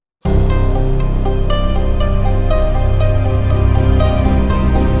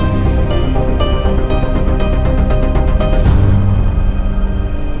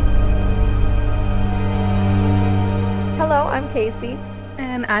Casey,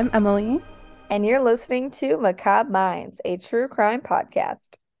 And I'm Emily. and you're listening to Macabre Minds, a true crime podcast.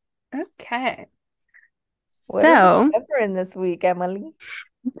 Okay. What are we So, covering this week, Emily?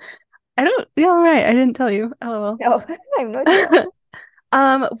 yeah, all right. I didn't tell you. LOL. No, I have no idea.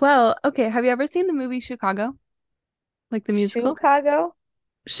 Well, okay. Have you ever seen the movie Chicago? Like the musical? Chicago?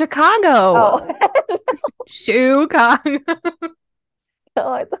 Chicago. Oh, Chicago.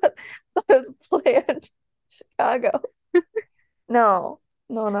 no, I thought it was playing Chicago. No,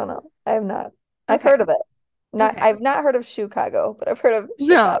 no. I have not. I've Okay. heard of it. Not, Okay. I've not heard of Chicago, but I've heard of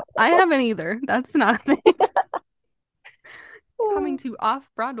No, Chicago. I haven't either. That's not a thing. Coming to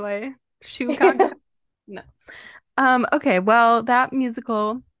off-Broadway, Chicago. No. Okay, well, that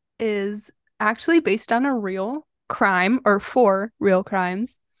musical is actually based on a real crime or four real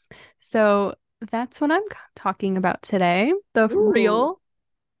crimes. So that's what I'm talking about today. The Ooh, real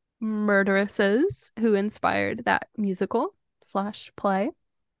murderesses who inspired that musical slash play.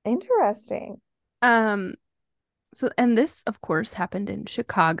 interesting. Um, and this, of course, happened in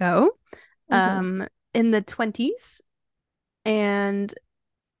Chicago, Hmm. in the 20s. And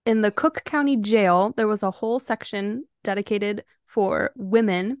in the Cook County Jail, there was a whole section dedicated for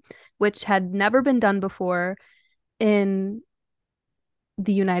women, which had never been done before in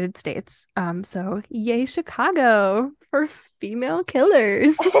the United States. So yay, Chicago for female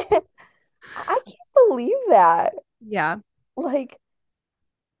killers. I can't believe that. Yeah. Like,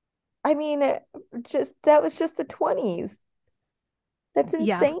 I mean, just that was just the 20s. That's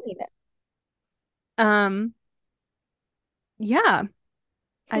Yeah. insane. Um, yeah.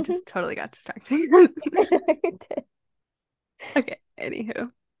 I just totally got distracted. Okay,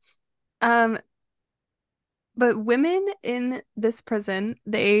 anywho. Um, but women in this prison,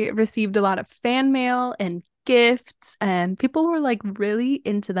 they received a lot of fan mail and gifts, and people were like really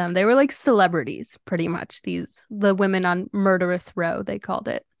into them. They were like celebrities, pretty much. The women on Murderess Row, they called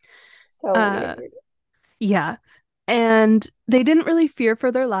it. So Uh, weird. yeah. And they didn't really fear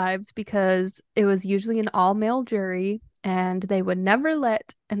for their lives because it was usually an all-male jury, and they would never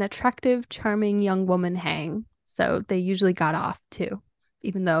let an attractive, charming young woman hang. So they usually got off too,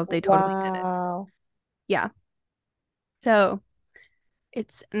 even though they totally didn't. Wow. Yeah. So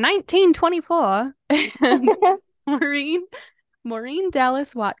it's 1924, and Maureen Maureen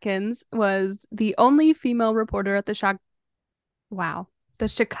Dallas Watkins was the only female reporter at the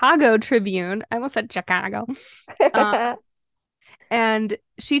Chicago Tribune. I almost said Chicago. Um, and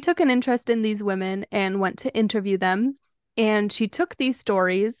she took an interest in these women and went to interview them. And she took these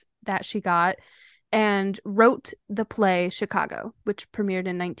stories that she got and wrote the play Chicago, which premiered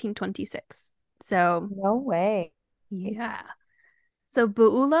in 1926. So, No way. yeah. So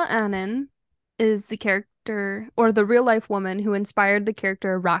Beulah Annan is the character or the real life woman who inspired the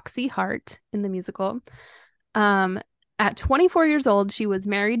character Roxy Hart in the musical. Um, at 24 years old, she was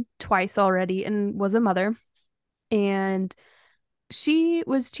married twice already and was a mother. And she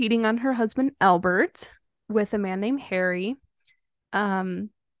was cheating on her husband Albert with a man named Harry. Um,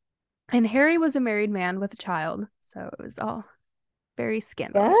 and Harry was a married man with a child, so it was all very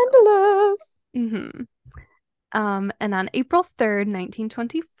scandalous. Scandalous. And on April 3rd,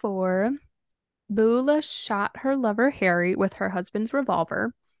 1924, Beulah shot her lover Harry with her husband's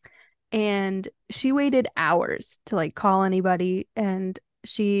revolver, and she waited hours to like call anybody, and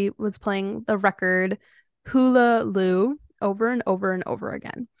she was playing the record Hula Loo over and over and over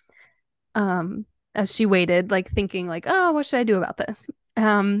again. Um, as she waited, like thinking like, "Oh, what should I do about this?"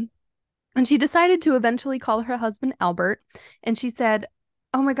 And she decided to eventually call her husband Albert, and she said,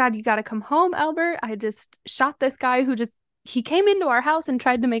 "Oh my God, you got to come home, Albert. I just shot this guy who just he came into our house and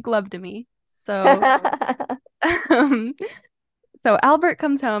tried to make love to me." So um, so Albert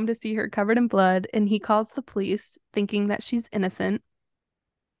comes home to see her covered in blood, and he calls the police thinking that she's innocent.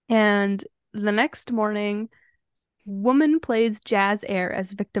 And the next morning, woman plays jazz air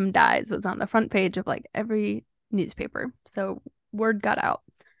as victim dies was on the front page of like every newspaper. So word got out.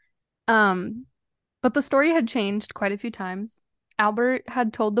 Um, but the story had changed quite a few times. Albert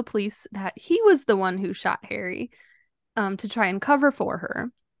had told the police that he was the one who shot Harry, to try and cover for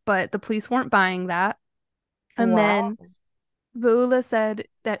her, but the police weren't buying that. And Wow. then Vula said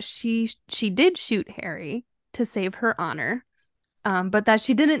that she did shoot Harry to save her honor, but that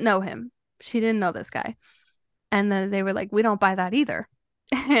she didn't know him. She didn't know this guy. And then they were like, "We don't buy that either."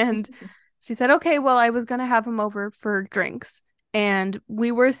 And she said, "Okay, well, I was gonna have him over for drinks, and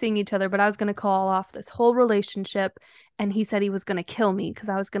we were seeing each other, but I was gonna call off this whole relationship, and he said he was gonna kill me because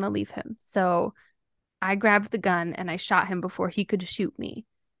I was gonna leave him. So I grabbed the gun and I shot him before he could shoot me,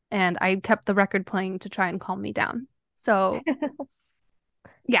 and I kept the record playing to try and calm me down." So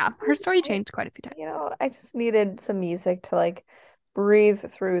Yeah, her story I, changed quite a few times. I just needed some music to like breathe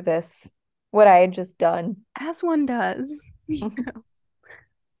through this, what I had just done. As one does.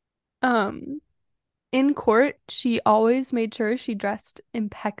 Um, in court, she always made sure she dressed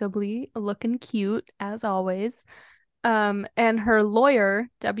impeccably, looking cute as always. And her lawyer,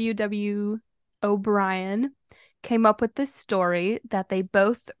 W. O'Brien, came up with this story that they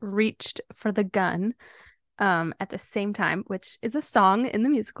both reached for the gun at the same time, which is a song in the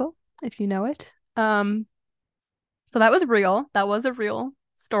musical, if you know it. So that was real. That was a real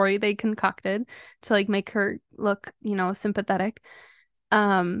story they concocted to like make her look, sympathetic.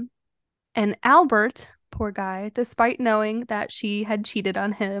 Um, and Albert, poor guy, despite knowing that she had cheated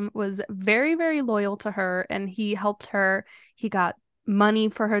on him, was very, very loyal to her and he helped her. He got money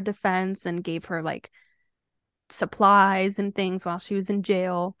for her defense and gave her like supplies and things while she was in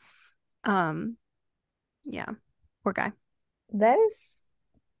jail. Um, yeah, poor guy. That is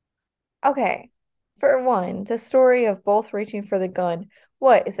okay. For one, the story of both reaching for the gun.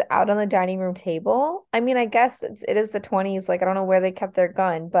 What is it out on the dining room table? I mean, I guess it is the 20s. Like, I don't know where they kept their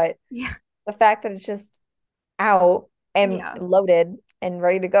gun, but Yeah, the fact that it's just out and yeah. loaded and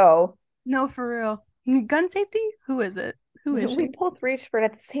ready to go. No, for real. Gun safety? Who is it? Who is We she? both reached for it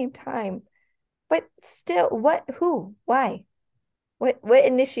at the same time. But still, what, who, why? What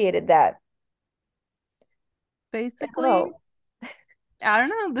initiated that? Basically, Hello. I don't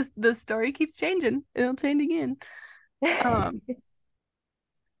know. This the story keeps changing. It'll change again. Um,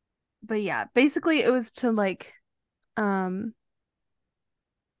 but yeah, basically it was to like um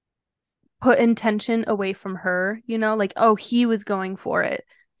put intention away from her, like, oh, he was going for it.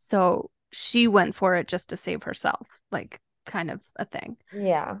 So she went for it just to save herself, like kind of a thing.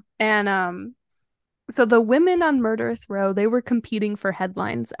 Yeah. And so the women on Murderess Row, they were competing for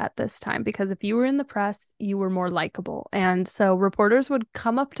headlines at this time because if you were in the press, you were more likable. And so reporters would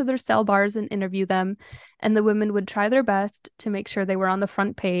come up to their cell bars and interview them, and the women would try their best to make sure they were on the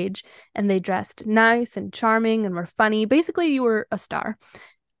front page and they dressed nice and charming and were funny. Basically, you were a star.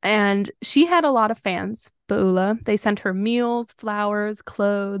 And she had a lot of fans, Beulah. They sent her meals, flowers,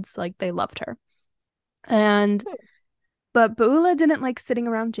 clothes, like they loved her. And but Beulah didn't like sitting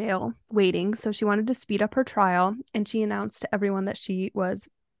around jail waiting, so she wanted to speed up her trial and she announced to everyone that she was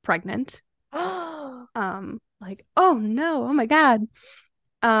pregnant. Like, oh no, oh my God.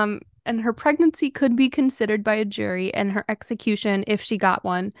 And her pregnancy could be considered by a jury, and her execution, if she got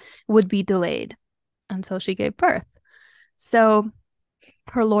one, would be delayed until she gave birth. So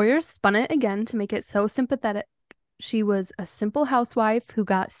her lawyers spun it again to make it so sympathetic. She was a simple housewife who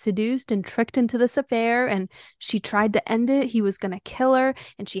got seduced and tricked into this affair, and she tried to end it. He was going to kill her,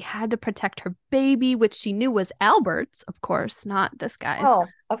 and she had to protect her baby, which she knew was Albert's, of course, not this guy's, Oh,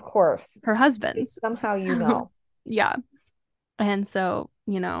 of course. her husband's. Somehow you So, know. yeah. And so,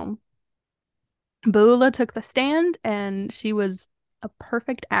 Beulah took the stand and she was a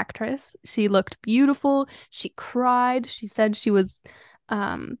perfect actress. She looked beautiful. She cried. She said she was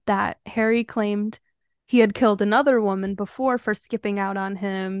that Harry claimed he had killed another woman before for skipping out on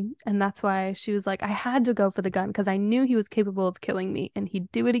him. And that's why she was like, I had to go for the gun because I knew he was capable of killing me and he'd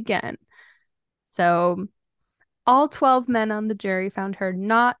do it again. So all 12 men on the jury found her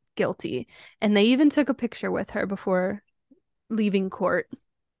not guilty. And they even took a picture with her before leaving court.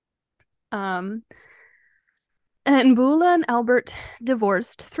 Um, And Beulah and Albert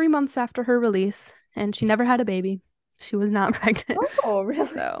divorced 3 months after her release, and she never had a baby. She was not pregnant. Oh, really?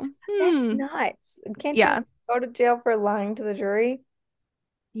 So, That's nuts. Can't you yeah, go to jail for lying to the jury?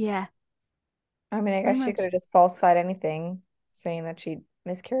 yeah, I mean, I pretty guess she could much. have just falsified anything, saying that she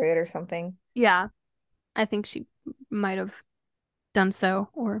miscarried or something. Yeah, I think she might have done so,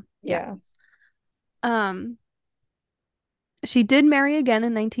 or yeah. Yeah. Um, she did marry again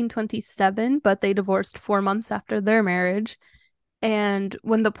in 1927, but they divorced 4 months after their marriage. And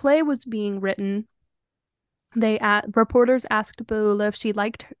when the play was being written, reporters asked Beulah if she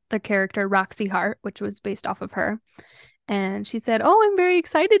liked the character Roxy Hart, which was based off of her. And she said, "Oh, I'm very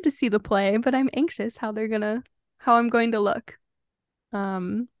excited to see the play, but I'm anxious how I'm going to look."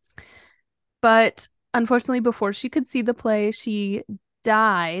 Um, but unfortunately, before she could see the play, she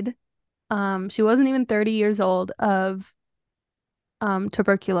died. She wasn't even 30 years old of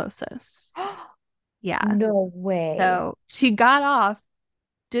tuberculosis. Yeah. No way. So she got off,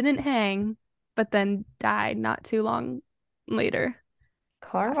 didn't hang, but then died not too long later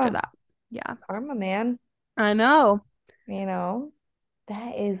after Karma. that. Yeah. Karma, man. I know. You know,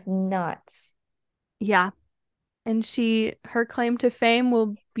 that is nuts. Yeah. And her claim to fame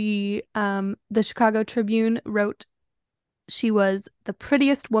will be the Chicago Tribune wrote she was the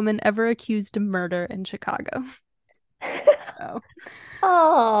prettiest woman ever accused of murder in Chicago. So,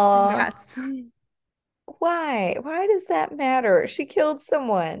 Oh, Congrats. why? Why does that matter? She killed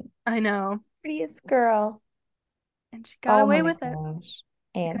someone. I know. Prettiest girl. And she got Oh away my with it gosh.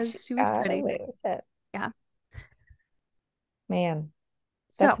 And she because she was got pretty. away with it. Yeah. Man,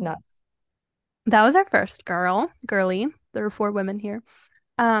 So that's nuts. that was our first girly. There were four women here.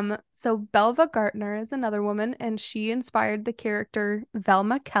 So Belva Gartner is another woman, and she inspired the character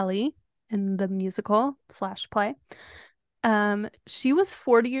Velma Kelly in the musical slash play. She was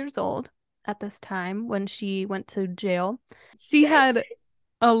 40 years old at this time when she went to jail. She had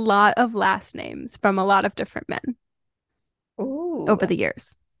a lot of last names from a lot of different men Ooh. over the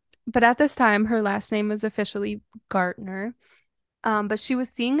years. But at this time, her last name was officially Gartner. But she was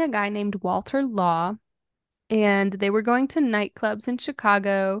seeing a guy named Walter Law, and they were going to nightclubs in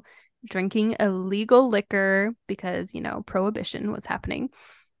Chicago, drinking illegal liquor because, prohibition was happening.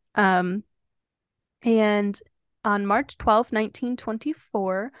 Um, and on March 12th,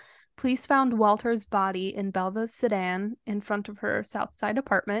 1924, police found Walter's body in Belva's sedan in front of her South Side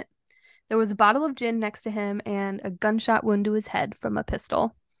apartment. There was a bottle of gin next to him and a gunshot wound to his head from a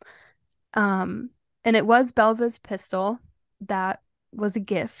pistol. Um, and it was Belva's pistol that was a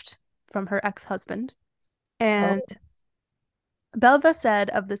gift from her ex-husband. And Oh. Belva said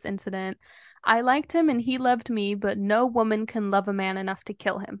of this incident, I liked him and he loved me, but no woman can love a man enough to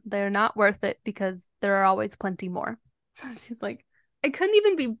kill him. They're not worth it because there are always plenty more. So she's like, I couldn't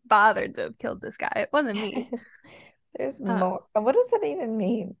even be bothered to have killed this guy. It wasn't me. There's Uh, more. What does that even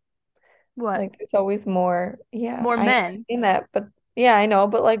mean? what? Like there's always more. Yeah, More I men. understand that, but yeah, I know,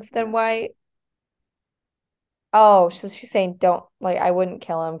 but like then why? Oh, so she's saying don't like I wouldn't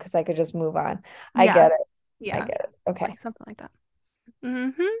kill him because I could just move on. I Yeah. get it. I Yeah. get it. Okay. Like something like that.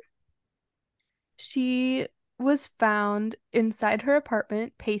 Mm-hmm. She was found inside her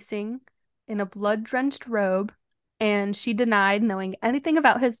apartment, pacing in a blood-drenched robe, and she denied knowing anything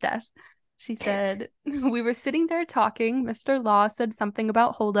about his death. She said, We were sitting there talking. Mr. Law said something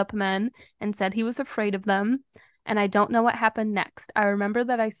about hold-up men and said he was afraid of them. And I don't know what happened next. I remember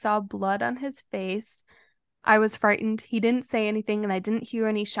that I saw blood on his face. I was frightened. He didn't say anything, and I didn't hear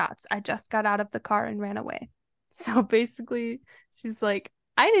any shots. I just got out of the car and ran away. So basically, she's like,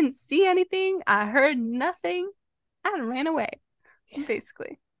 I didn't see anything. I heard nothing. I ran away,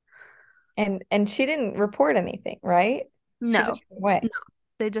 basically. And she didn't report anything, right? She No, just went no,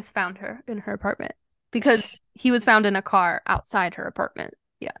 they just found her in her apartment because he was found in a car outside her apartment.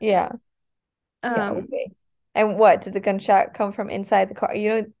 Yeah. Yeah. Yeah, Um, okay. And what? Did the gunshot come from inside the car? You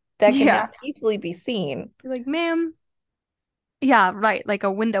know, that yeah. cannot easily be seen. You're like, ma'am. Yeah, right. Like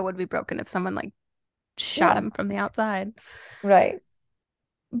a window would be broken if someone like shot Yeah, him from the outside. right.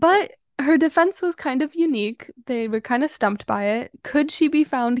 But her defense was kind of unique. They were kind of stumped by it. Could she be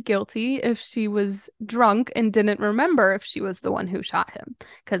found guilty if she was drunk and didn't remember if she was the one who shot him?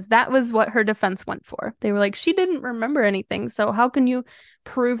 Because that was what her defense went for. They were like, she didn't remember anything, so how can you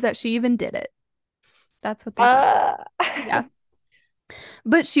prove that she even did it? That's what they went for. Uh, Yeah.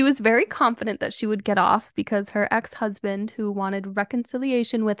 But she was very confident that she would get off because her ex-husband, who wanted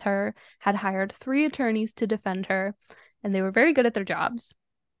reconciliation with her, had hired three attorneys to defend her, and they were very good at their jobs.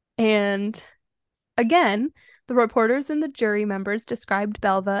 And again, the reporters and the jury members described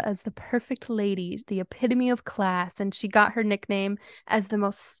Belva as the perfect lady, the epitome of class, and she got her nickname as the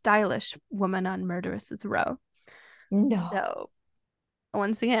most stylish woman on Murderess Row. no. So,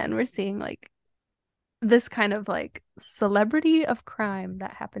 once again, we're seeing like this kind of like celebrity of crime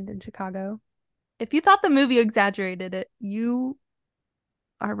that happened in Chicago. If you thought the movie exaggerated it, you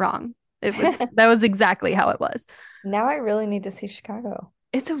are wrong. That was exactly how it was. Now I really need to see Chicago.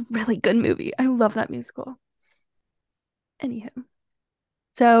 It's a really good movie. I love that musical. Anywho.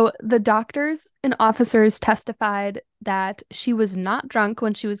 So the doctors and officers testified that she was not drunk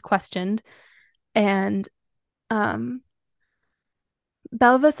when she was questioned, and um,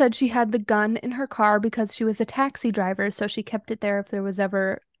 Belva said she had the gun in her car because she was a taxi driver, so she kept it there if there was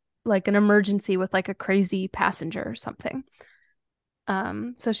ever like an emergency with like a crazy passenger or something.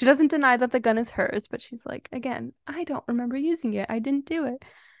 So she doesn't deny that the gun is hers, but she's like, again, I don't remember using it. I didn't do it.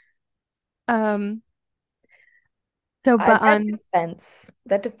 Um, so but on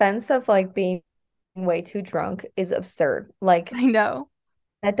That defense of like being way too drunk is absurd. Like I know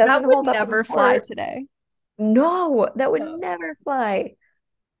that that doesn't would hold up in never fly court. today. No, that would No. never fly.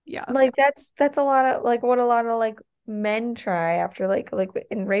 Yeah. Like that's a lot of like what a lot of like men try after like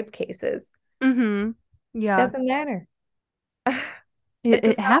in rape cases. Mm-hmm. Yeah. Doesn't matter. It, It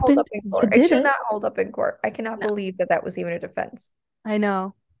does it not hold up happened. in You court. It did should it. not hold up in court. I cannot No, believe that that was even a defense. I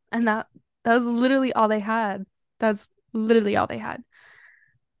know. And that was literally all they had. That's literally all they had.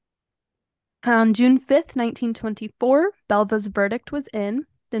 On June 5th, 1924, Belva's verdict was in.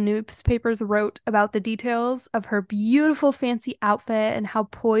 The newspapers wrote about the details of her beautiful fancy outfit and how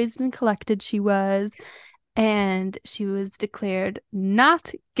poised and collected she was, and she was declared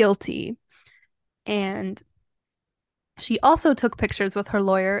not guilty. And she also took pictures with her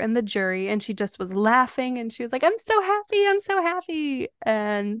lawyer and the jury, and she just was laughing and she was like, I'm so happy, I'm so happy.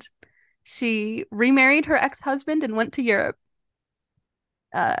 And she remarried her ex-husband and went to Europe.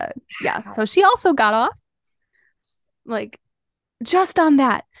 Yeah, so she also got off, like, just on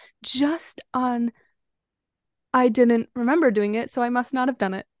that, just on I didn't remember doing it, so I must not have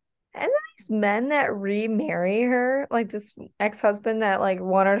done it. And then these men that remarry her, like this ex-husband that like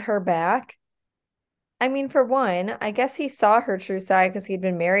wanted her back. I mean, for one, I guess he saw her true side because he'd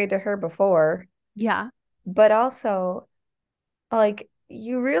been married to her before, Yeah, but also like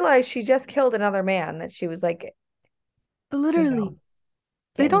you realize she just killed another man that she was like, you literally. know,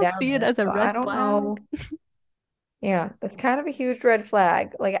 They getting don't down see it with. as a So I red don't flag. know. Yeah, that's kind of a huge red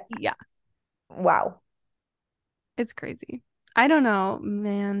flag. Like, Yeah, wow. it's crazy. I don't know,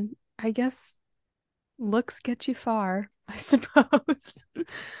 man. I guess looks get you far, I suppose.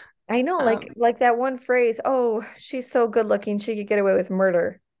 I know, Um, like that one phrase, oh, she's so good looking, she could get away with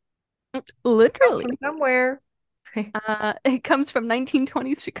murder. Comes literally. from somewhere. It comes from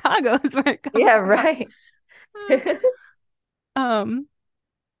 1920s Chicago is where it Yeah, comes from. right. Um,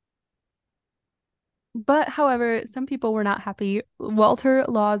 but however, some people were not happy. Walter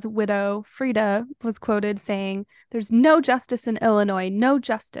Law's widow, Frida, was quoted saying, "There's no justice in Illinois, no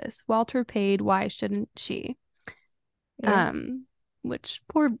justice. Walter paid, why shouldn't she?" Yeah. Um, which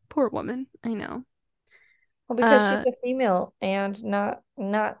poor woman, I know. Well, because she's Uh, a female and not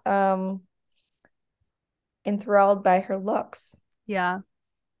enthralled by her looks. yeah,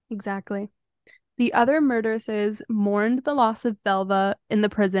 exactly. The other murderesses mourned the loss of Belva in the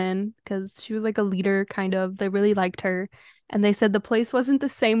prison because she was like a leader, kind of. They really liked her. And they said the place wasn't the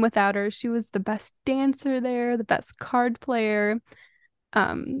same without her. She was the best dancer there, the best card player.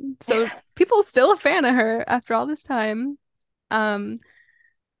 So people still a fan of her after all this time. Um,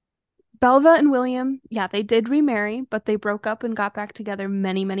 Belva and William, yeah, they did remarry, but they broke up and got back together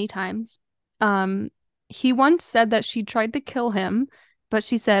many, many times. Um, he once said that she tried to kill him, but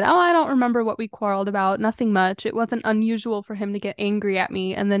she said, "Oh, I don't remember what we quarreled about, nothing much. It wasn't unusual for him to get angry at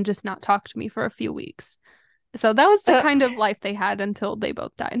me and then just not talk to me for a few weeks." So that was the Uh, kind of life they had until they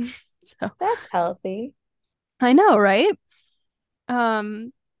both died. So that's healthy. I know, right?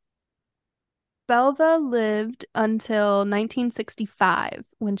 Um, Belva lived until 1965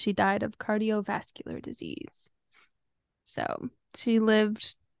 when she died of cardiovascular disease. So she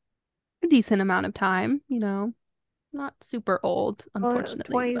lived a decent amount of time, not super old, Well, unfortunately,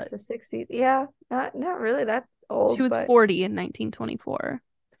 20s but to 60s. Yeah, not really that she old, was but 40 in 1924.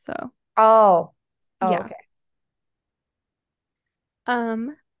 So, oh. Oh, yeah. okay.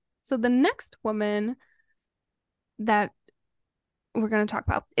 Um, so the next woman that we're going to talk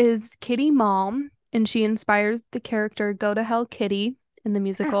about is Kitty Malm, and she inspires the character Go to Hell Kitty in the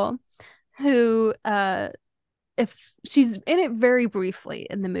musical, who if she's in it very briefly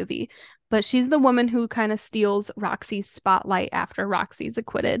in the movie, but she's the woman who kind of steals Roxy's spotlight after Roxy's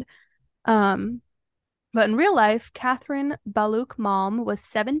acquitted. Um, But in real life, Catherine Baluk Malm was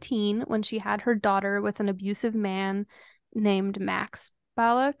 17 when she had her daughter with an abusive man named Max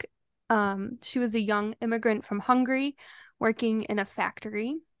Baluk. She was a young immigrant from Hungary working in a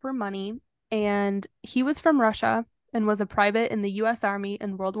factory for money, and he was from Russia and was a private in the US Army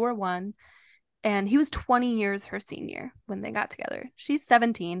in World War One. And he was 20 years her senior when they got together. She's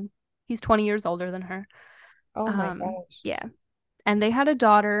 17. He's 20 years older than her. Oh my gosh. Yeah, and they had a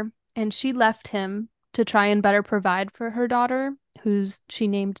daughter, and she left him to try and better provide for her daughter, who's she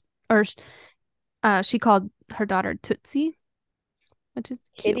named or she called her daughter Tootsie, which is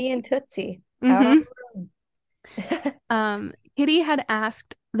cute. Kitty and Tootsie out on Mm-hmm. the road. Kitty had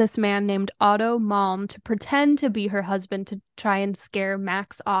asked this man named Otto Malm to pretend to be her husband to try and scare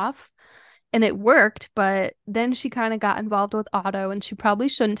Max off. And it worked, but then she kind of got involved with Otto, and she probably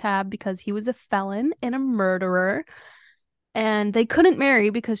shouldn't have because he was a felon and a murderer. And they couldn't marry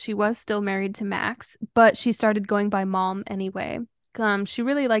because she was still married to Max, but she started going by Mom anyway. She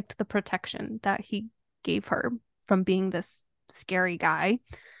really liked the protection that he gave her from being this scary guy.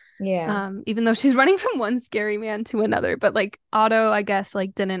 Yeah. Even though she's running from one scary man to another, but like Otto, I guess,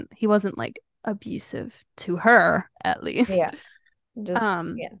 like didn't he wasn't like abusive to her at Yeah. least. Just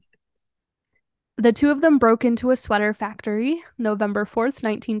Um, yeah. the two of them broke into a sweater factory November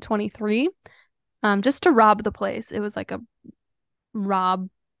 4th, 1923, just to rob the place. It was like a rob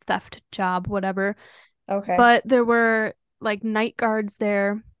theft job, whatever. Okay. But there were like night guards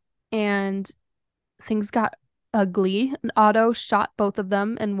there, and things got ugly. Otto shot both of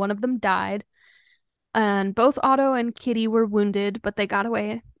them, and one of them died. And both Otto and Kitty were wounded, but they got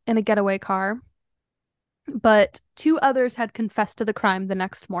away in a getaway car. But two others had confessed to the crime the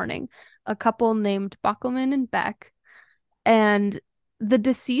next morning, a couple named Bockelman and Beck. And the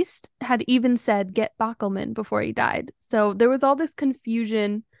deceased had even said, "Get Bockelman," before he died. So there was all this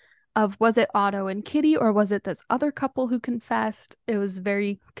confusion of, was it Otto and Kitty or was it this other couple who confessed? It was a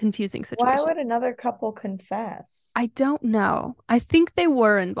very confusing Why situation. would another couple confess? I don't know. I think they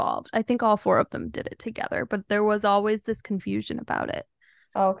were involved. I think all four of them did it together, but there was always this confusion about it.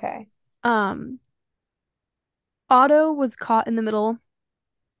 Okay. Um, Otto was caught in the middle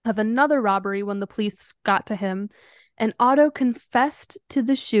of another robbery when the police got to him, and Otto confessed to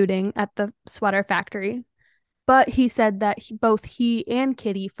the shooting at the sweater factory, but he said that both he and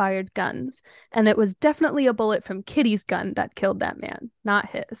Kitty fired guns, and it was definitely a bullet from Kitty's gun that killed that man, not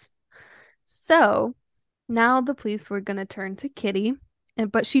his. So now the police were going to turn to Kitty,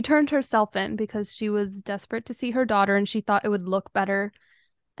 but she turned herself in because she was desperate to see her daughter and she thought it would look better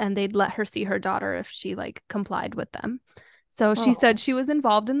and they'd let her see her daughter if she like complied with them. So she said Oh. she was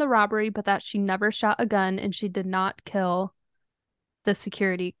involved in the robbery, but that she never shot a gun and she did not kill the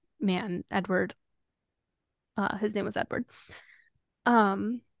security man, Edward. His name was Edward.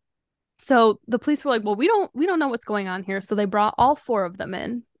 Um, so the police were like, "Well, we don't know what's going on here." So they brought all four of them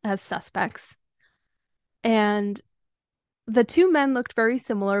in as suspects, and the two men looked very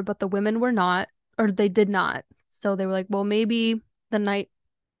similar, but the women were not, or they did not. So they were like, "Well, maybe the night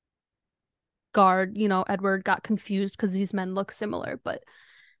guard, Edward got confused because these men look similar, but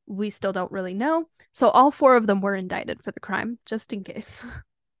we still don't really know." So all four of them were indicted for the crime, just in case.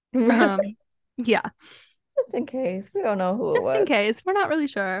 Really? Um, yeah, Just in case. We don't know who it just in was. case. We're not really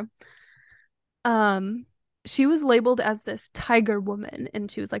sure. Um, she was labeled as this tiger woman,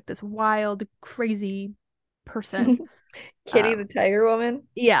 and she was like this wild, crazy person. Kitty Um, the Tiger Woman.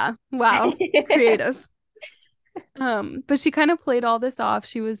 yeah, wow, it's creative. But she kind of played all this off.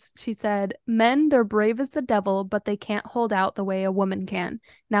 She said, "Men, they're brave as the devil, but they can't hold out the way a woman can.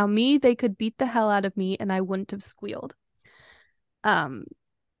 Now me, they could beat the hell out of me and I wouldn't have squealed." Um,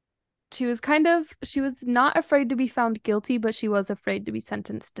 she was not afraid to be found guilty, but she was afraid to be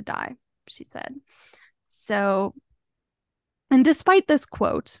sentenced to die, she said. So, and despite this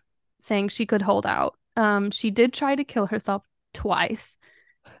quote saying she could hold out, she did try to kill herself twice,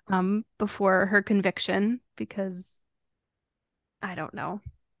 before her conviction because I don't know,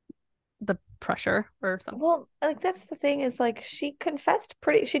 the pressure or something. Well, like that's the thing is like she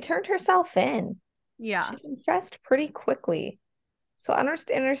turned herself in. Yeah. She confessed pretty quickly. So I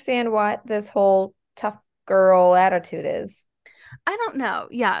understand what this whole tough girl attitude is. I don't know.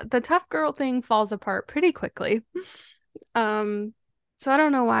 Yeah, the tough girl thing falls apart pretty quickly. Um, so I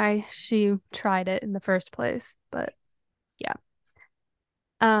don't know why she tried it in the first place, but yeah.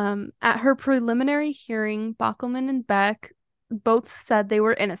 At her preliminary hearing, Bockelman and Beck both said they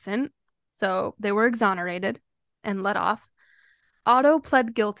were innocent, so they were exonerated and let off. Otto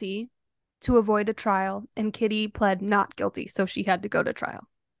pled guilty to avoid a trial, and Kitty pled not guilty, so she had to go to trial.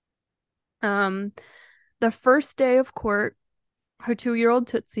 Um, the first day of court, her 2-year old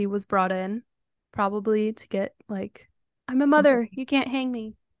Tootsie was brought in, probably to get like, "I'm a mother, Sympathy. you can't hang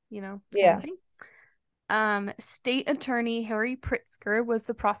me," kind of Yeah. thing. State Attorney Harry Pritzker was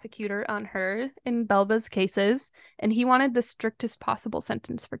the prosecutor on her in Belva's cases, and he wanted the strictest possible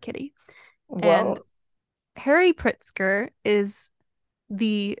sentence for Kitty. And Whoa. Harry Pritzker is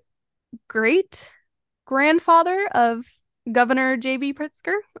the great grandfather of Governor J.B.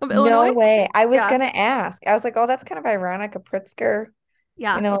 Pritzker of No Illinois. way. I was Yeah, gonna ask. I was like, oh, that's kind of ironic, a Pritzker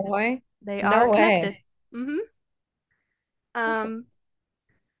yeah, in Illinois. they are No connected. way. Mm-hmm. Okay. Um,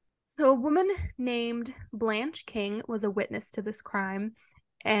 So, a woman named Blanche King was a witness to this crime,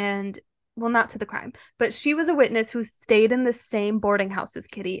 and well, not to the crime, but she was a witness who stayed in the same boarding house as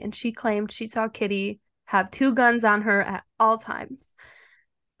Kitty, and she claimed she saw Kitty have two guns on her at all times.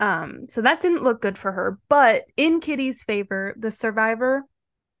 So that didn't look good for her. But in Kitty's favor, the survivor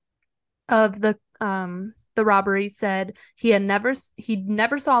of the robbery said he never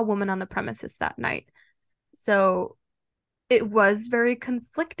saw a woman on the premises that night. So it was very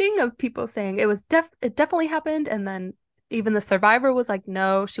conflicting of people saying it definitely happened, and then even the survivor was like,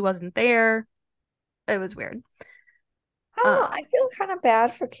 no, she wasn't there. It was weird. I don't know. Um, I feel kind of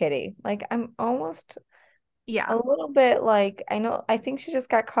bad for Kitty. Like I'm almost yeah, a little bit like I think she just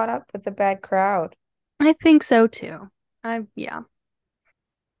got caught up with the bad crowd. I think so too. Yeah.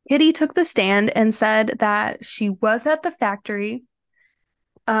 Kitty took the stand and said that she was at the factory,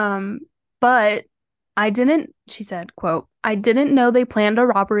 um, but she said, quote, I didn't know they planned a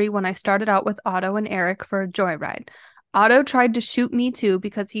robbery when I started out with Otto and Eric for a joyride. Otto tried to shoot me too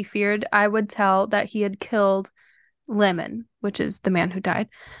because he feared I would tell that he had killed Lemon, which is the man who died.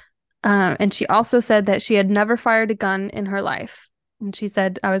 And she also said that she had never fired a gun in her life. And she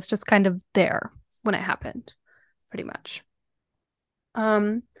said I was just kind of there when it happened, pretty much.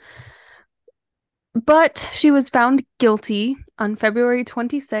 Um, but she was found guilty on February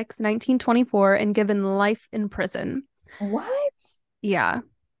 26, 1924, and given life in prison. What? Yeah.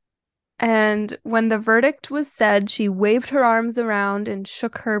 And when the verdict was said, she waved her arms around and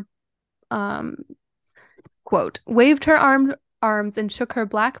shook her um waved her arms and shook her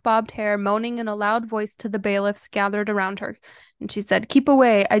black bobbed hair, moaning in a loud voice to the bailiffs gathered around her. And she said, "Keep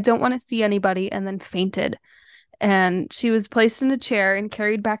away. I don't want to see anybody," and then fainted. And she was placed in a chair and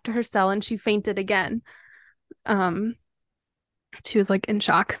carried back to her cell, and she fainted again. Um, she was like in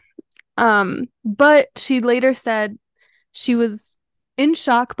shock. But she later said she was in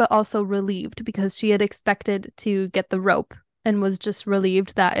shock, but also relieved because she had expected to get the rope and was just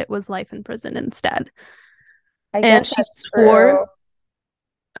relieved that it was life in prison instead. I And guess she that's swore, true.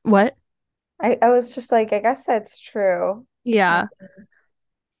 what? I was just like, I guess that's true. I, Yeah.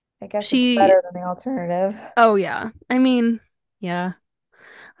 I guess it's She, better than the alternative. oh, yeah. I mean, yeah.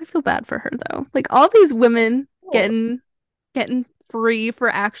 I feel bad for her though. Like all these women Oh. getting free for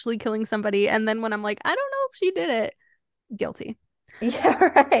actually killing somebody. And then when I'm like, I don't know if she did it, guilty. Yeah,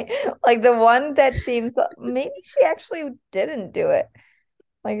 right. Like the one that seems maybe she actually didn't do it.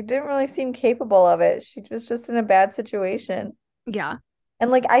 Like didn't really seem capable of it. She was just in a bad situation. Yeah. And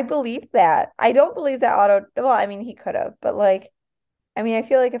like I believe that. I don't believe that Otto, well, I mean he could have, but like I mean I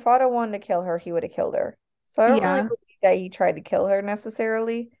feel like if Otto wanted to kill her, he would have killed her. So I don't really Yeah. believe that he tried to kill her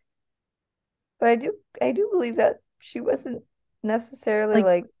necessarily, but I do believe that she wasn't necessarily Like,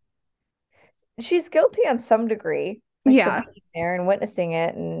 like she's guilty on some degree, like for yeah. being there and witnessing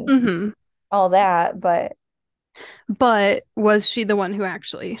it and Hmm. all that, but But was she the one who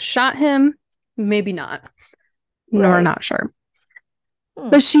actually shot him? Maybe not. Nor right. not sure. Hmm.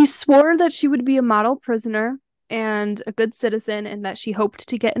 But she swore that she would be a model prisoner and a good citizen and that she hoped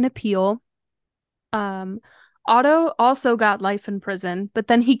to get an appeal. Um, Otto also got life in prison, but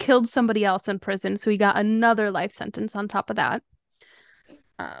then he killed somebody else in prison, so he got another life sentence on top of that.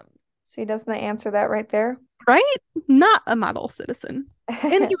 Um, See, doesn't that answer that right there? right? Not a model citizen.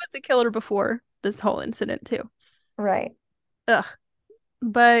 And he was a killer before this whole incident, too. Right. Ugh.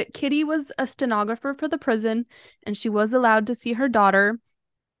 But Kitty was a stenographer for the prison, and she was allowed to see her daughter.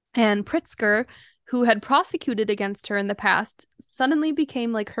 And Pritzker, who had prosecuted against her in the past, suddenly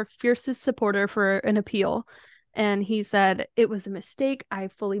became like her fiercest supporter for an appeal. And he said, "It was a mistake. I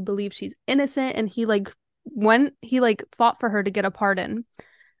fully believe she's innocent." And he fought for her to get a pardon.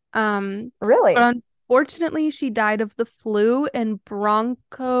 But Really? unfortunately, she died of the flu and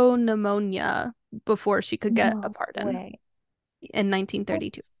bronchopneumonia before she could get a No pardon way. in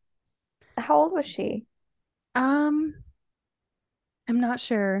 1932. That's how old was she? Um, I'm not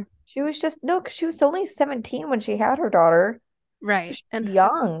sure. She was just no, 'cause she was only 17 when she had her daughter. So Right. she's And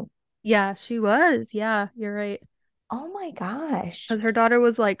young. yeah, she was. Yeah, you're right. Oh my gosh. Because her daughter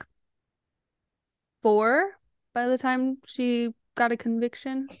was like 4 by the time she got a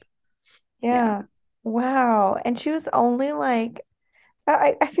conviction. Yeah. Yeah. Wow. And she was only like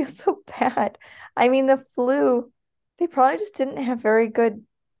I feel so bad. I mean, the flu, they probably just didn't have very good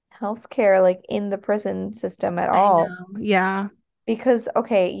health care like in the prison system at I all. know. Yeah. Because,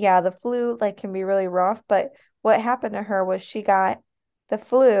 okay, yeah, the flu like can be really rough, but what happened to her was she got the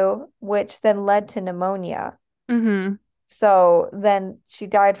flu, which then led to pneumonia. Mm-hmm. So then she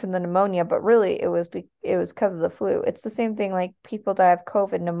died from the pneumonia, but really it was because of the flu. It's the same thing like people die of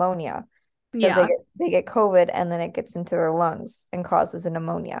COVID pneumonia because they Yeah. get they get COVID and then it gets into their lungs and causes a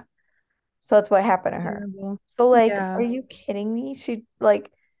pneumonia. So that's what happened to her. Terrible. So like, are Yeah. you kidding me? She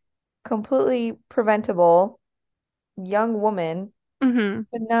like completely preventable young woman Mm-hmm.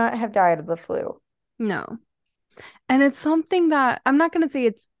 could not have died of the flu. No. And it's something that I'm not gonna say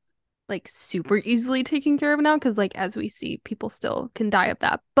it's like super easily taken care of now, because like as we see, people still can die of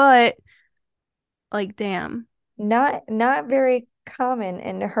that. But like, damn. Not very common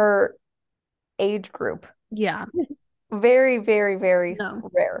in her age group. Yeah. Very, very, very No.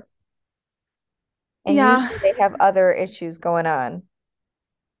 rare. And Yeah. usually they have other issues going on.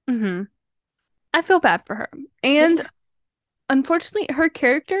 Mm-hmm. I feel bad for her. And Yeah. unfortunately, her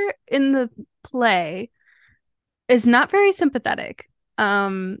character in the play is not very sympathetic.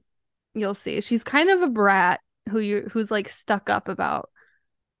 Um, you'll see. She's kind of a brat who's like stuck up about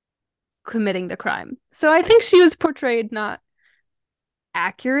committing the crime. So I think she was portrayed not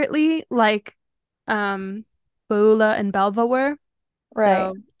accurately, like um Beulah and Belva were. Right.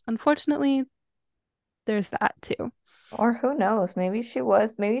 So unfortunately, there's that too. Or who knows? Maybe she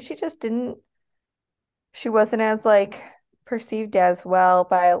was. Maybe she just didn't. She wasn't as like perceived as well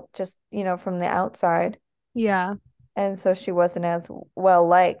by just, from the outside. Yeah. And so she wasn't as well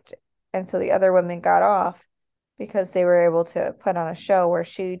liked. And so the other women got off because they were able to put on a show where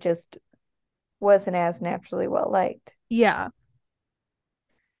she just wasn't as naturally well liked. Yeah.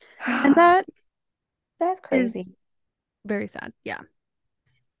 And that That's is crazy. very sad. Yeah.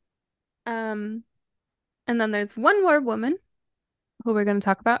 Um, and then there's one more woman who we're going to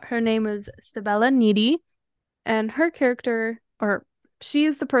talk about. Her name is Sibella Needy, and her character, or she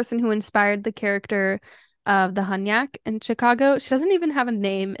is the person who inspired the character of the Hunyak in Chicago. She doesn't even have a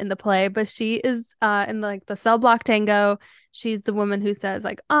name in the play, but she is in like the Cell Block Tango. She's the woman who says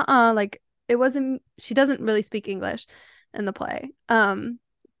like like it wasn't. She doesn't really speak English in the play.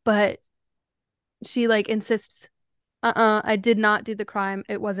 But she like insists, I did not do the crime.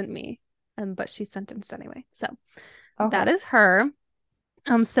 It wasn't me. But she's sentenced anyway. So that Okay. is her.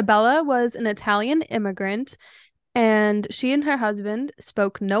 Sabella was an Italian immigrant, and she and her husband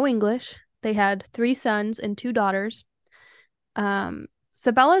spoke no English. They had three sons and two daughters.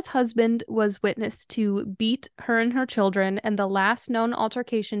 Sabella's husband was witness to beat her and her children, and the last known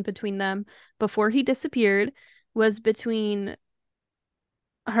altercation between them before he disappeared was between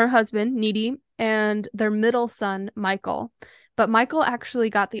her husband, Needy, and their middle son, Michael. But Michael actually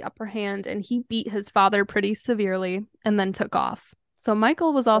got the upper hand and he beat his father pretty severely and then took off. So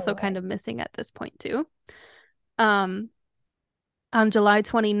Michael was No also kind way. of missing at this point, too. Um, on July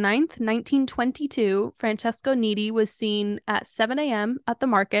 29th, 1922, Francesco Needy was seen at 7 a.m. at the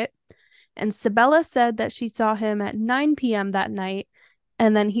market, and Sabella said that she saw him at 9 p.m. that night,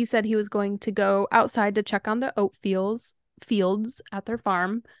 and then he said he was going to go outside to check on the oat fields at their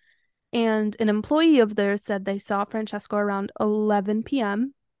farm. And an employee of theirs said they saw Francesco around 11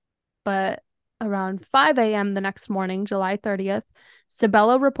 p.m., but around 5 a.m. the next morning, July 30th,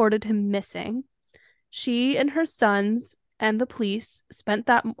 Sabella reported him missing. She and her sons and the police spent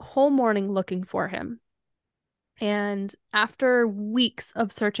that whole morning looking for him. And after weeks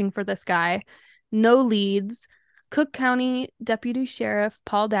of searching for this guy, no leads, Cook County Deputy Sheriff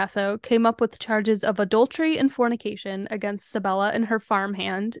Paul Dasso came up with charges of adultery and fornication against Sabella and her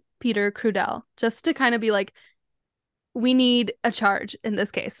farmhand, Peter Crudell, just to kind of be like, we need a charge in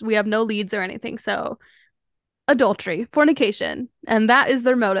this case. We have no leads or anything. So, adultery, fornication. And that is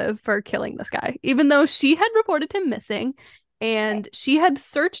their motive for killing this guy, even though she had reported him missing and she had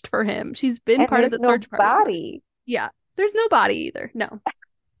searched for him. She's been And part of there's the no search party. body. Yeah. There's no body either. No.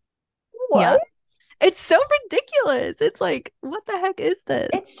 What? Yeah. It's so ridiculous. It's like, what the heck is this?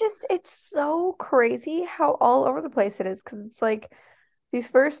 It's so crazy how all over the place it is. Because it's like these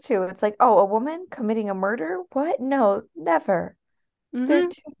first two, it's like, oh, a woman committing a murder? What? No, never. They're Mm-hmm.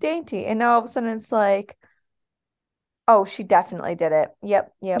 too dainty. And now all of a sudden it's like, oh, she definitely did it.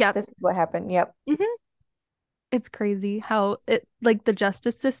 Yep, yep. Yep. This is what happened. Yep. Mm-hmm. It's crazy how it like the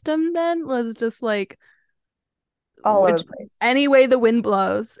justice system then was just like All over which the place. any way the wind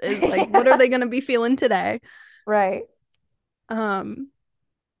blows is like what are they gonna be feeling today? Right. Um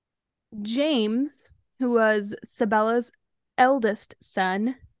James, who was Sabella's eldest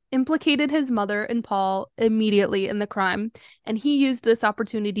son, implicated his mother and Paul immediately in the crime, and he used this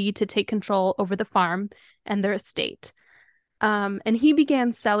opportunity to take control over the farm and their estate. And he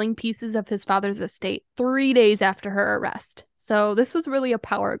began selling pieces of his father's estate 3 days after her arrest. So this was really a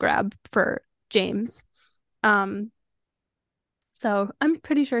power grab for James. Um, so I'm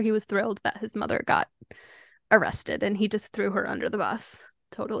pretty sure he was thrilled that his mother got arrested and he just threw her under the bus.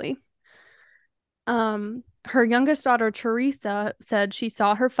 Totally. Her youngest daughter, Teresa, said she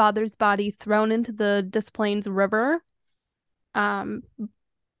saw her father's body thrown into the Des Plaines River. Um,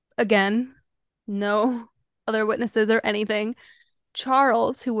 again, no other witnesses or anything.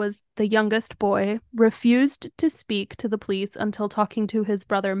 Charles, who was the youngest boy, refused to speak to the police until talking to his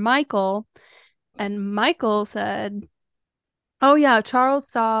brother Michael. And Michael said, oh, yeah, Charles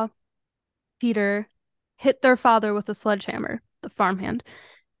saw Peter hit their father with a sledgehammer, the farmhand,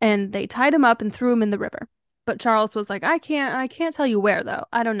 and they tied him up and threw him in the river. But Charles was like, I can't tell you where though.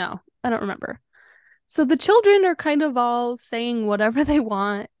 I don't know. I don't remember. So the children are kind of all saying whatever they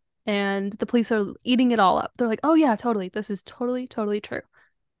want, and the police are eating it all up. They're like, oh yeah, totally. This is totally, totally true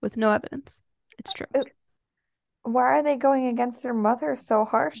with no evidence. It's true. Uh, Why are they going against their mother so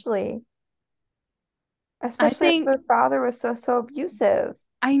harshly? I Especially if think their father was so abusive.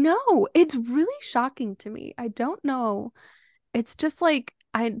 I know it's really shocking to me. I don't know. It's just like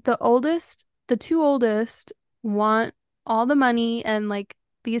the two oldest want all the money and like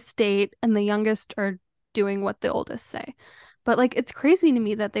the estate, and the youngest are doing what the oldest say. But like it's crazy to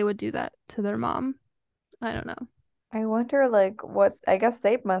me that they would do that to their mom. I don't know. I wonder, like, what, I guess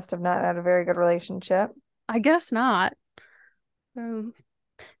they must have not had a very good relationship. I guess not. Um,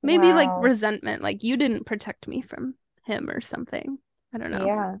 Maybe like Wow. resentment, like you didn't protect me from him or something. I don't know.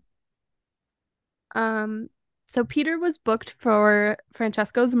 Yeah. Um, so Peter was booked for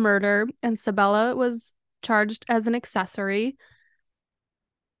Francesco's murder, and Sabella was charged as an accessory.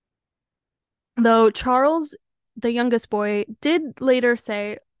 Though Charles, the youngest boy, did later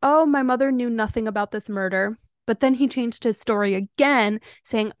say, "Oh, my mother knew nothing about this murder." But then he changed his story again,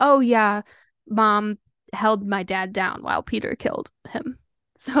 saying, "Oh, yeah, mom held my dad down while Peter killed him."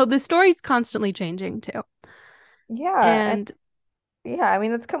 So the story's constantly changing too. Yeah. And And yeah, I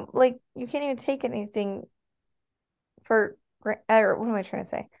mean, that's like, you can't even take anything or what am I trying to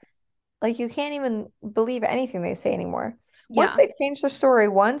say? Like, you can't even believe anything they say anymore. Once yeah. they change their story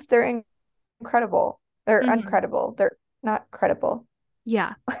once, they're incredible. They're Hmm. uncredible. They're not credible.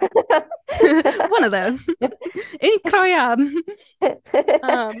 Yeah. One of those. Incroyable.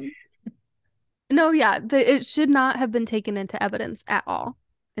 Um, no, yeah, it should not have been taken into evidence at all,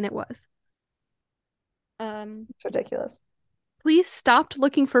 and it was. Um, It's ridiculous. Police stopped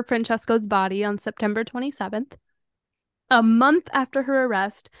looking for Francesco's body on September 27th. A month after her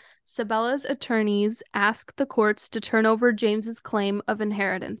arrest, Sabella's attorneys asked the courts to turn over James's claim of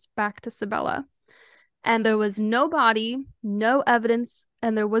inheritance back to Sabella. And there was no body, no evidence,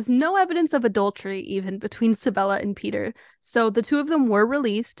 and there was no evidence of adultery even between Sabella and Peter. So the two of them were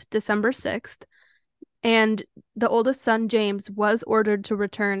released December 6th, and the oldest son, James, was ordered to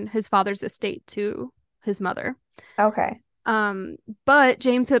return his father's estate to his mother. Okay. Um, but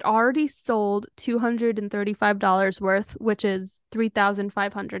James had already sold $235 worth, which is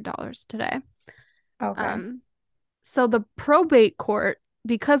 $3,500 today. Okay. Um, so the probate court,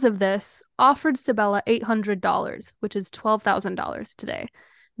 because of this, offered Sabella $800, which is $12,000 today,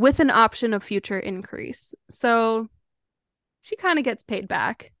 with an option of future increase. So she kind of gets paid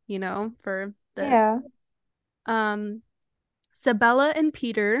back, for this. Yeah. Um, Sabella and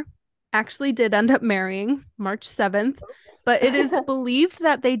Peter actually did end up marrying March 7th, Oops. but it is believed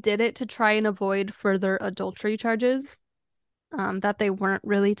that they did it to try and avoid further adultery charges, that they weren't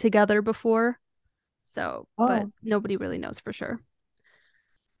really together before. So, but Oh, nobody really knows for sure.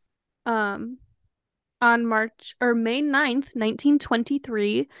 Um, on March or May 9th,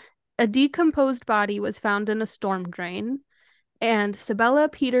 1923, a decomposed body was found in a storm drain, and Sabella,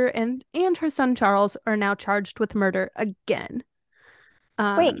 Peter, and her son Charles are now charged with murder again.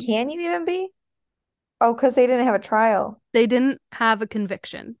 wait, Um, can you even be? Oh, because they didn't have a trial. they didn't have a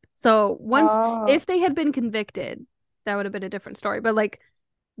conviction. So Oh, if they had been convicted, that would have been a different story. But like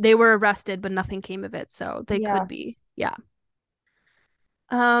they were arrested, but nothing came of it. So they could yeah. be, yeah.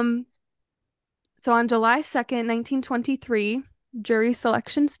 Um, so on July 2nd, 1923, jury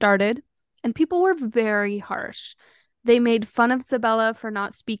selection started, and people were very harsh. They made fun of Sabella for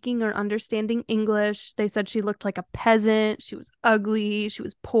not speaking or understanding English. They said she looked like a peasant, she was ugly, she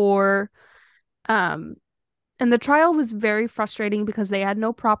was poor. Um, And the trial was very frustrating because they had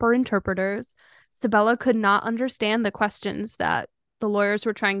no proper interpreters. Sabella could not understand the questions that the lawyers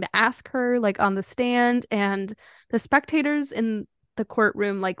were trying to ask her, like on the stand, and the spectators in the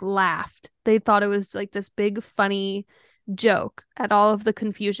courtroom like laughed. They thought it was like this big funny joke at all of the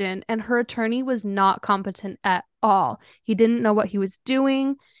confusion, and her attorney was not competent at all. He didn't know what he was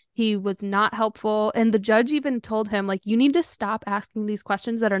doing. He was not helpful, and the judge even told him like you need to stop asking these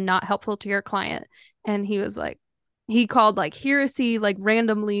questions that are not helpful to your client. And he was like, he called like heresy like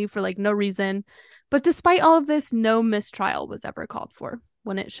randomly for like no reason. But despite all of this, no mistrial was ever called for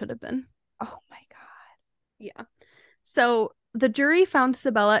when it should have been. Oh my Yeah. So the jury found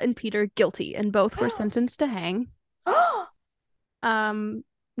Sabella and Peter guilty, and both were God. sentenced to hang. Um,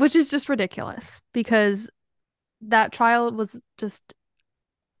 which is just ridiculous because that trial was just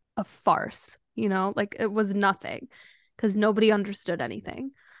a farce, like it was nothing because nobody understood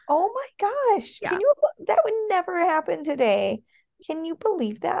anything. Oh my gosh. Yeah, That would never happen today. Can you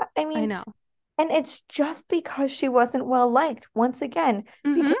believe that? I I mean, know. and it's just because she wasn't well liked. Once again,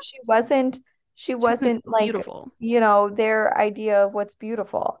 Mm-hmm. because she She wasn't wasn't like, beautiful. their idea of what's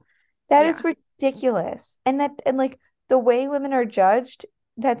beautiful. That is Yeah. ridiculous. And like the way women are judged,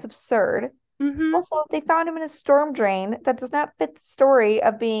 that's absurd. Mm-hmm. Also, they found him in a storm drain. That does not fit the story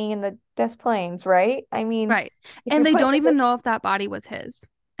of being in the Des Plaines, right? I mean, Right. if And you're they putting don't it even know if that body was his.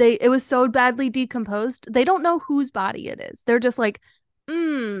 It was so badly decomposed. They don't know whose body it is. They're just like,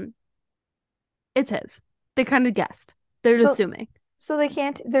 mm, it's his. They kind of guessed. They're just so assuming. so they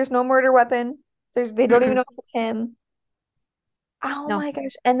can't, there's no murder weapon. They don't even Mm-mm. know if it's him. Oh No. my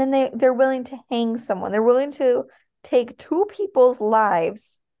gosh. And then they're willing to hang someone. They're willing to take two people's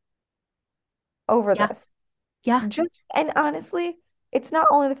lives over Yeah. this. Yeah. Just and honestly, it's not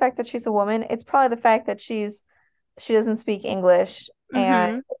only the fact that she's a woman, it's probably the fact that she doesn't speak English and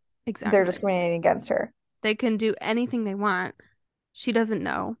Mm-hmm. they're Exactly. discriminating against her. They can do anything they want. She doesn't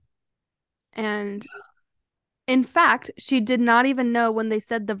know. And in fact, she did not even know when they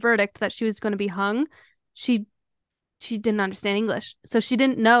said the verdict that she was going to be hung. She she didn't understand English. So she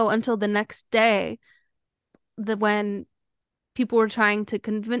didn't know until the next day that when people were trying to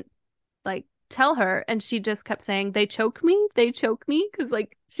convince like tell her and she just kept saying they choke me because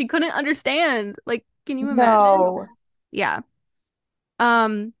like she couldn't understand. Like, can you imagine? No. Yeah.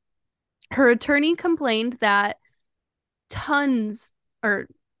 Um her attorney complained that tons or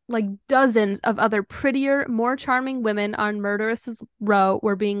like dozens of other prettier, more charming women on Murderess Row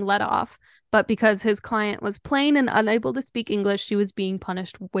were being let off. But because his client was plain and unable to speak English, she was being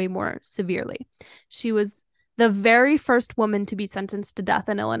punished way more severely. She was the very first woman to be sentenced to death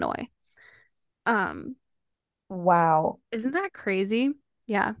in Illinois. Um, Wow. isn't that crazy?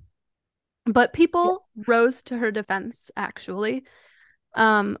 Yeah. But Yeah. people rose to her defense, actually.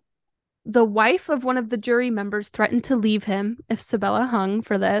 Um, The wife of one of the jury members threatened to leave him if Sabella hung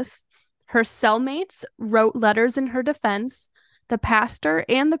for this. Her cellmates wrote letters in her defense. The pastor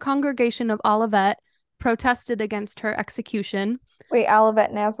and the congregation of Olivet protested against her execution. Wait,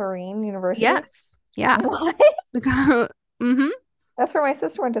 Olivet Nazarene University? Yes. Yeah. What? Mm-hmm. That's where my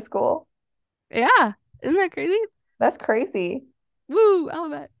sister went to school. Yeah. Isn't that crazy? That's crazy. Woo,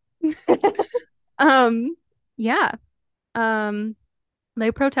 Olivet. Um, yeah. Um,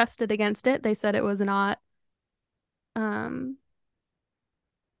 they protested against it. They said it was not um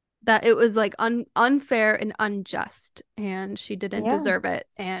that it was like unfair and unjust and she didn't Yeah. deserve it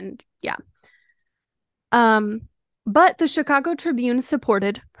and yeah. um but the Chicago Tribune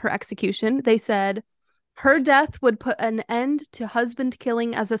supported her execution. They said her death would put an end to husband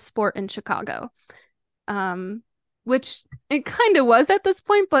killing as a sport in Chicago. um which it kind of was at this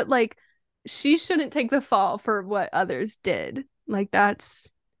point, but like she shouldn't take the fall for what others did. Like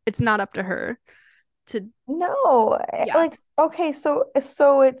that's it's not up to her to No, yeah. like okay, so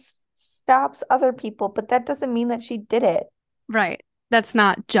it stops other people, but that doesn't mean that she did it. Right, that's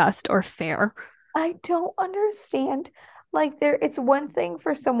not just or fair. I don't understand. Like it's one thing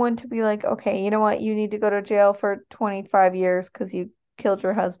for someone to be like, okay, you know what, you need to go to jail for 25 years because you killed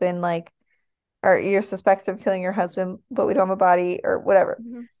your husband, like, or you're suspected of killing your husband, but we don't have a body or whatever.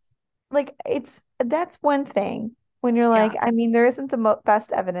 Mhm. Like that's one thing when you're like, Yeah. I mean, there isn't the mo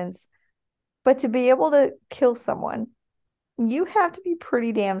best evidence, but to be able to kill someone, you have to be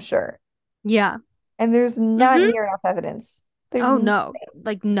pretty damn sure. Yeah. And there's not Mm-hmm. near enough evidence. There's Oh n no,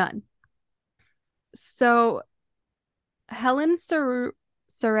 like none. So Helen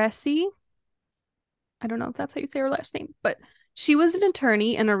Ceresi, I don't know if that's how you say her last name, but she was an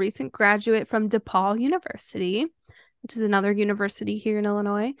attorney and a recent graduate from DePaul University, which is another university here in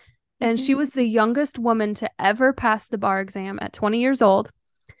Illinois. And Mhm. she was the youngest woman to ever pass the bar exam at 20 years old.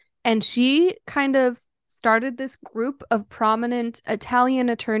 And she kind of started this group of prominent Italian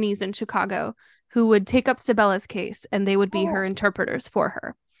attorneys in Chicago who would take up Sabella's case and they would be her Oh, interpreters for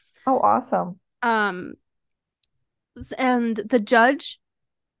her. oh, awesome. Um, and the judge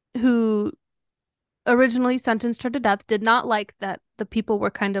who originally sentenced her to death did not like that the people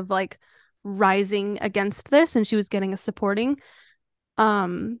were kind of like rising against this and she was getting a supporting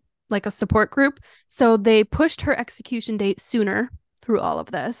um like a support group. So they pushed her execution date sooner through all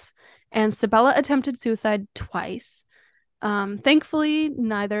of this. And Sabella attempted suicide twice. Thankfully,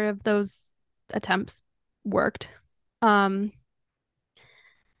 neither of those attempts worked. Um,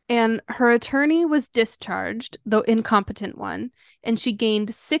 and her attorney was discharged, though incompetent one, and she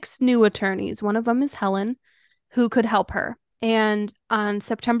gained six new attorneys. One of them is Helen, who could help her. And on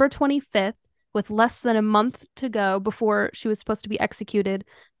September 25th, with less than a month to go before she was supposed to be executed,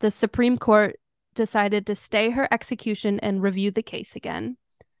 the Supreme Court decided to stay her execution and review the case again.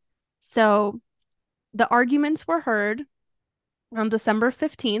 So the arguments were heard on December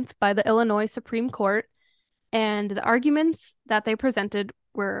 15th by the Illinois Supreme Court, and the arguments that they presented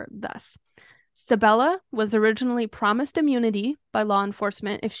were thus. Sabella was originally promised immunity by law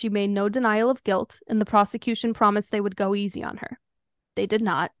enforcement if she made no denial of guilt, and the prosecution promised they would go easy on her. They did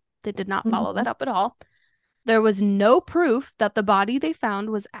not. They did not follow Mhm. that up at all. There was no proof that the body they found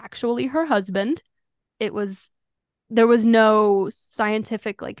was actually her husband. It was there was no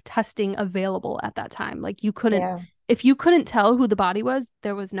scientific like testing available at that time. Like you couldn't Yeah. if you couldn't tell who the body was,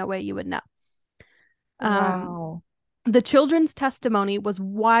 there was no way you would know. Um, Wow. the children's testimony was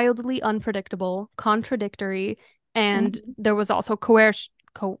wildly unpredictable, contradictory, And Mhm. there was also coercion.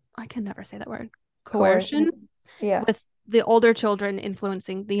 I can never say that word. Coercion Coercion. Yeah. with the older children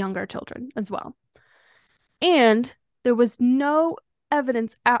influencing the younger children as well. And there was no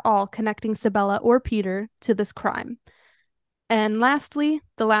evidence at all connecting Sabella or Peter to this crime. And lastly,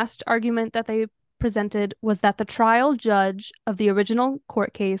 the last argument that they presented was that the trial judge of the original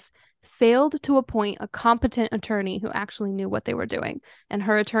court case failed to appoint a competent attorney who actually knew what they were doing. And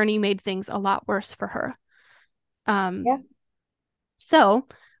her attorney made things a lot worse for her. Um, Yeah. so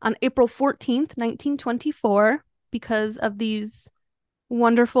on April 14th, 1924, because of these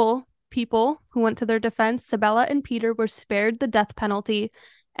wonderful people who went to their defense, Sabella and Peter were spared the death penalty,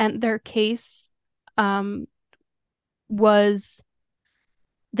 and their case um, was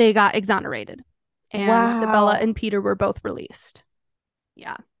they got exonerated, and Sabella Wow. and Peter were both released.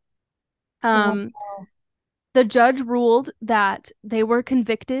 Yeah. Wow. Um, the judge ruled that they were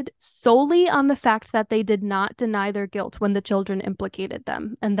convicted solely on the fact that they did not deny their guilt when the children implicated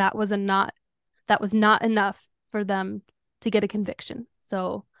them, and that was not enough for them to get a conviction.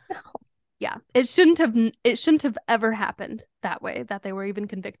 So yeah, it shouldn't have ever happened that way that they were even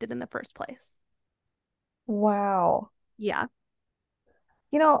convicted in the first place. Wow. Yeah.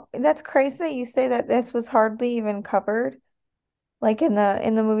 That's crazy that you say that this was hardly even covered, like in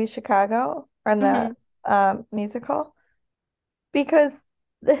the movie Chicago or in the Hmm. musical, because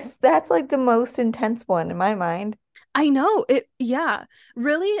that's like the most intense one in my mind. I know it. Yeah.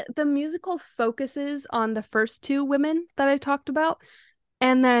 Really, the musical focuses on the first two women that I talked about.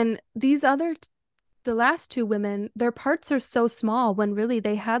 And then the last two women, their parts are so small when really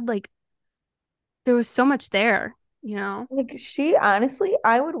they had like, there was so much there, you know? Like she honestly,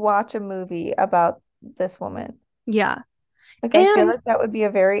 I would watch a movie about this woman. Yeah. Like I feel And like that would be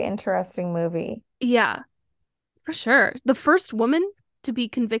a very interesting movie. yeah, for sure. The first woman to be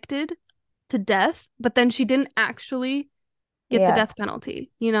convicted to death, but then she didn't actually get the death Yes.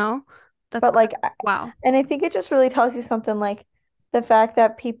 penalty, you know? That's But like wow. and I think it just really tells you something like the fact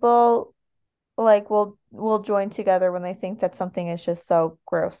that people like will join together when they think that something is just so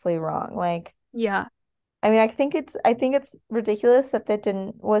grossly wrong. Like Yeah. I mean, I think it's ridiculous that that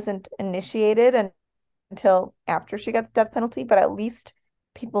didn't wasn't initiated until after she got the death penalty, but at least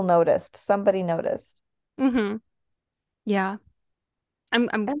people noticed. Somebody noticed. Mm-hmm. Yeah. I'm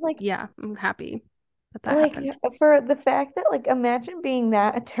And yeah, I'm happy that that like happened. for the fact that like imagine being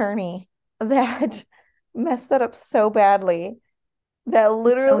that attorney that messed that up so badly that It's so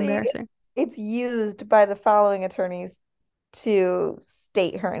literally embarrassing. it's used by the following attorneys to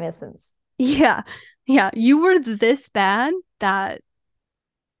state her innocence. Yeah. Yeah. You were this bad that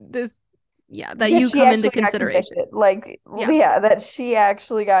this, yeah, that That you she come into actually got consideration. convicted. Like, Yeah. yeah, that she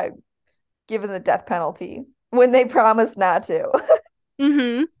actually got given the death penalty when they promised not to.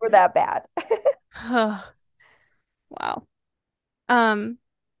 Mm-hmm. We're that bad. Wow. Um,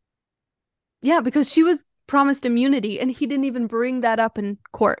 yeah, because she was promised immunity and he didn't even bring that up in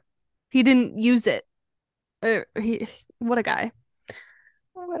court. He didn't use it. What a guy.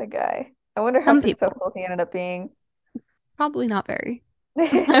 What a guy. I wonder how Some people. successful he ended up being. Probably not very.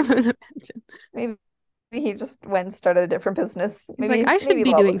 I would imagine. Maybe he just went and started a different business. He's like, I should Maybe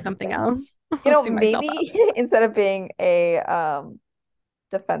be law doing was his something thing. else. I'll see myself out. Maybe instead of being a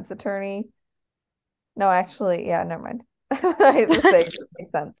defense attorney. No, actually, yeah, never mind. I was saying it just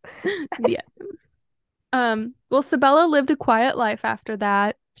makes sense. Yeah. Well, Sabella lived a quiet life after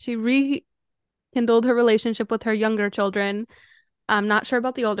that. She rekindled her relationship with her younger children. I'm not sure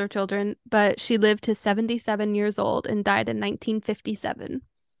about the older children, but she lived to 77 years old and died in 1957.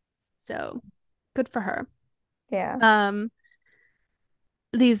 So good for her. Yeah. Um,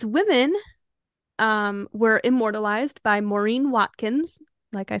 these women were immortalized by Maurine Watkins.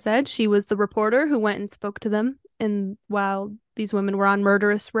 Like I said, she was the reporter who went and spoke to them and while these women were on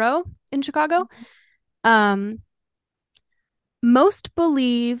Murderess Row in Chicago. Um, most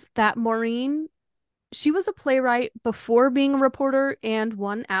believe that Maureen, she was a playwright before being a reporter and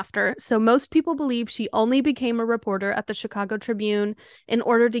one after. So most people believe she only became a reporter at the Chicago Tribune in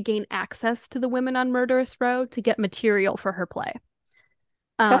order to gain access to the women on Murderous Row to get material for her play.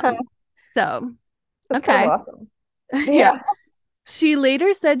 Um, so That's kind of okay. awesome. Yeah. Yeah. She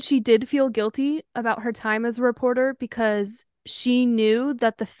later said she did feel guilty about her time as a reporter because she knew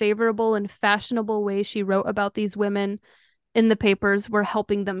that the favorable and fashionable way she wrote about these women in the papers were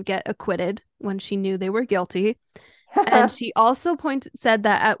helping them get acquitted when she knew they were guilty. And she also said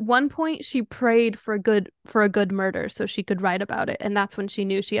that at one point she prayed for a good murder so she could write about it, and that's when she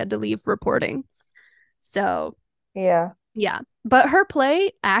knew she had to leave reporting. So Yeah. yeah, but her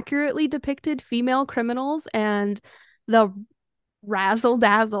play accurately depicted female criminals and the razzle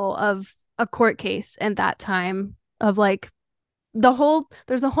dazzle of a court case in that time. of like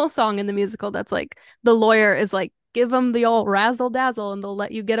there's a whole song in the musical that's like the lawyer is like, give them the old razzle dazzle and they'll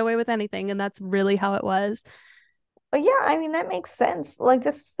let you get away with anything. And that's really how it was. But yeah, I mean that makes sense. Like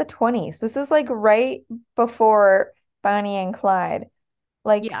this is the 20s. This is like right before Bonnie and Clyde.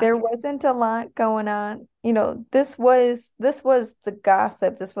 Like Yeah. there wasn't a lot going on. You know, this was the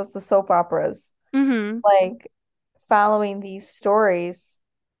gossip. This was the soap operas. Mm-hmm. Like following these stories.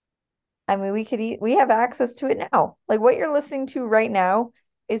 I mean, we have access to it now. Like what you're listening to right now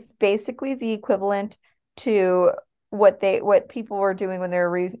is basically the equivalent to what people were doing when they were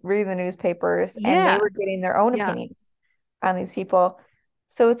reading the newspapers and they Yeah. were getting their own Yeah. opinions on these people.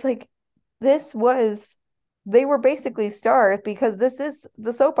 So it's like this was they were basically stars because this is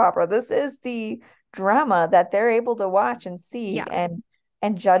the soap opera. This is the drama that they're able to watch and see Yeah.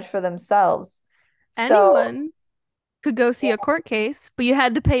 and judge for themselves. So, Anyone could go see a court case, but you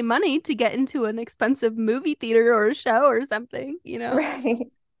had to pay money to get into an expensive movie theater or a show or something, you know?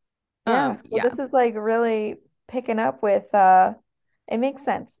 right. Yeah, so Yeah. this is like really picking up with it makes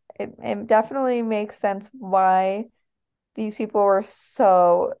sense. It definitely makes sense why these people were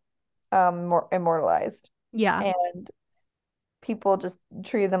so more immortalized Yeah. and people just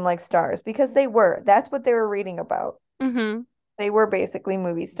treated them like stars because they were. That's what they were reading about. Mm-hmm. They were basically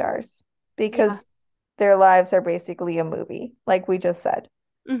movie stars Yeah. because their lives are basically a movie, like we just said.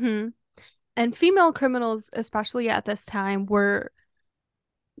 Mm-hmm. And female criminals, especially at this time, were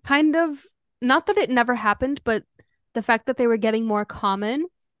kind of not that it never happened, but the fact that they were getting more common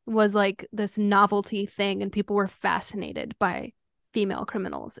was like this novelty thing, and people were fascinated by female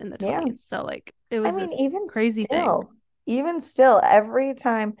criminals in the Yeah. 20s. So like it I was mean, this crazy thing. even still, every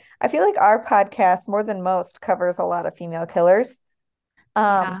time I feel like our podcast, more than most, covers a lot of female killers, um,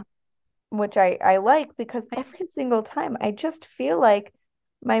 Yeah. which I like because I every single time I just feel like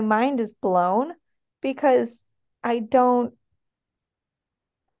my mind is blown because I don't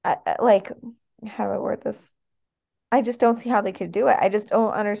like how do I word this? I just don't see how they could do it. I just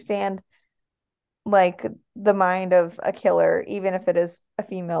don't understand like the mind of a killer, even if it is a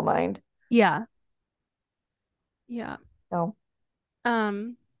female mind. yeah. Yeah. No.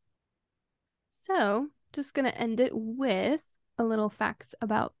 Um, so just gonna end it with a little facts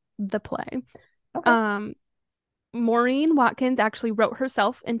about the play. Okay. Um, Maurine Watkins actually wrote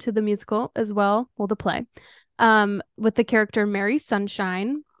herself into the musical as well, well, the play, with the character Mary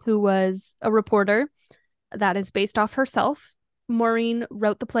Sunshine, who was a reporter that is based off herself. Maureen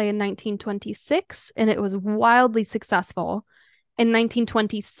wrote the play in 1926 and it was wildly successful. In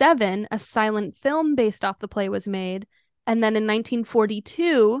 1927, a silent film based off the play was made. And then in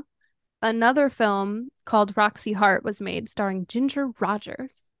 1942, another film called Roxy Hart was made, starring Ginger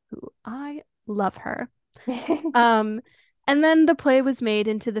Rogers, who I love her. Um, and then the play was made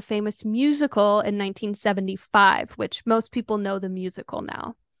into the famous musical in 1975, which most people know the musical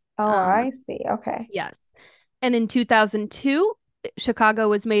now. Oh, Um, I see. Okay. yes. And in 2002, Chicago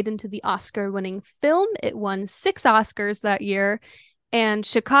was made into the Oscar-winning film. It won 6 Oscars that year. And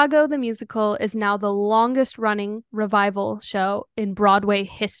Chicago the Musical is now the longest running revival show in Broadway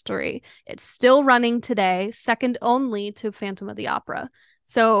history. It's still running today, second only to Phantom of the Opera.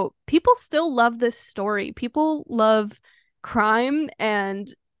 So people still love this story. People love crime and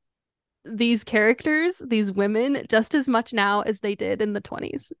these characters, these women, just as much now as they did in the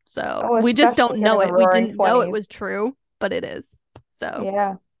 20s. So Oh, we just especially don't during know the it. We Roaring didn't know it 20s. was true, but it is. So,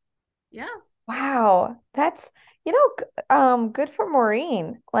 Yeah. yeah. Wow. That's, good for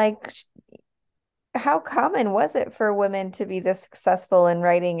Maureen. Like, how common was it for women to be this successful in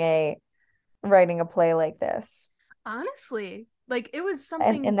writing a play like this Honestly, like it was and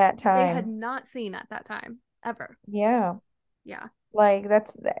in something that they had time? not seen at that time ever. Yeah. Yeah. Like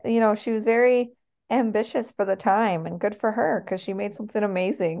she was very ambitious for the time and good for her because she made something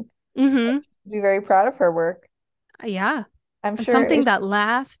amazing. Mm-hmm. Be very proud of her work. Yeah. I'm And sure something it, that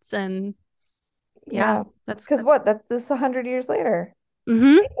lasts and yeah, yeah. that's Because what? This is 100 years later.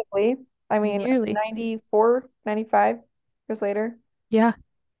 mm-hmm. Basically, I mean, Nearly. 94, 95 years later. Yeah.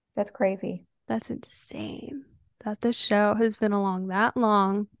 That's crazy. That's insane that this show has been along that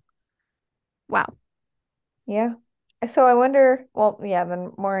long. Wow. Yeah. So I wonder, well, yeah,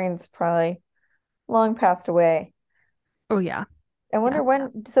 then Maureen's probably long passed away. Oh yeah. I Yeah.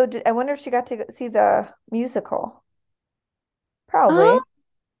 wonder I wonder if she got to see the musical. Um, Probably.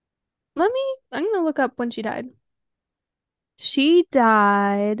 I'm gonna look up when she died. She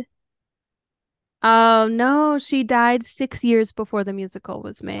died. Oh no, she died 6 years before the musical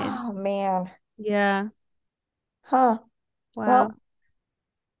was made. Oh man. Yeah. Huh. Wow. Well, Well,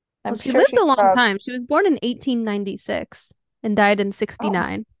 I'm she sure lived she's a long proud. time. She was born in 1896 and died in Oh,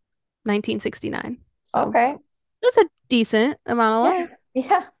 1969. So, okay. That's a decent Yeah,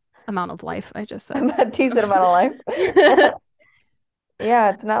 yeah. amount of life, I just said. A decent amount of life.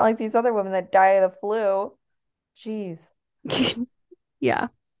 Yeah, it's not like these other women that die of the flu. Jeez. Yeah, of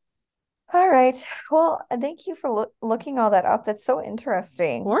All right. Well, thank you for looking all that up. That's so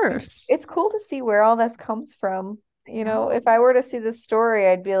interesting. course. It's cool to see where all this comes from. I You know, know. if I were to see this story,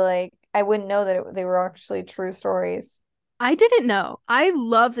 I'd be like, I wouldn't know that they were actually true stories. I didn't know. I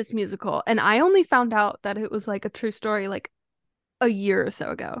love this musical, and I only found out that it was like a true story like a year or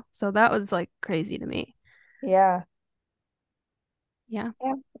so ago. So that was like crazy to me. Yeah. Yeah.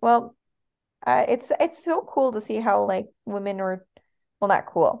 Yeah. Well, it's so cool to see how like women were, well, not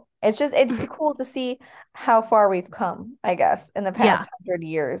cool. It's just it's cool to see how far we've come, I guess, in the Yeah. past 100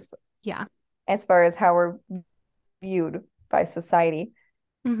 years Yeah. as far as how we're viewed by society.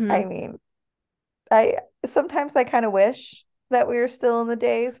 Hmm. I mean, I sometimes I kind of wish that we were still in the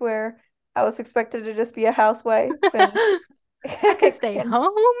days where I was expected to just be a housewife and I could stay Ken-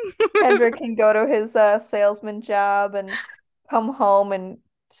 home. Kendrick can go to his salesman job and come home and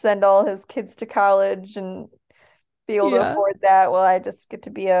send all his kids to college and be able to Yeah. afford that while I just get to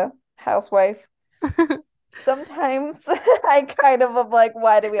be a housewife. Sometimes I kind of am like,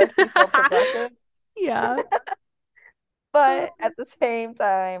 why do we have to be so progressive? Yeah. But at the same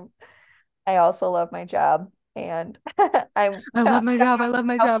time, I also love my job and I'm I love my job. I proud love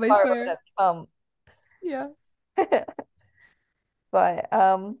my how job, I far women swear. have come. Yeah. But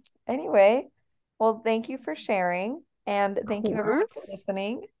anyway, well, thank you for sharing and Of thank you everyone for course.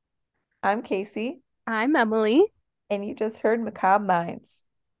 listening. I'm Casey, I'm Emily. and you just heard Macabre Minds.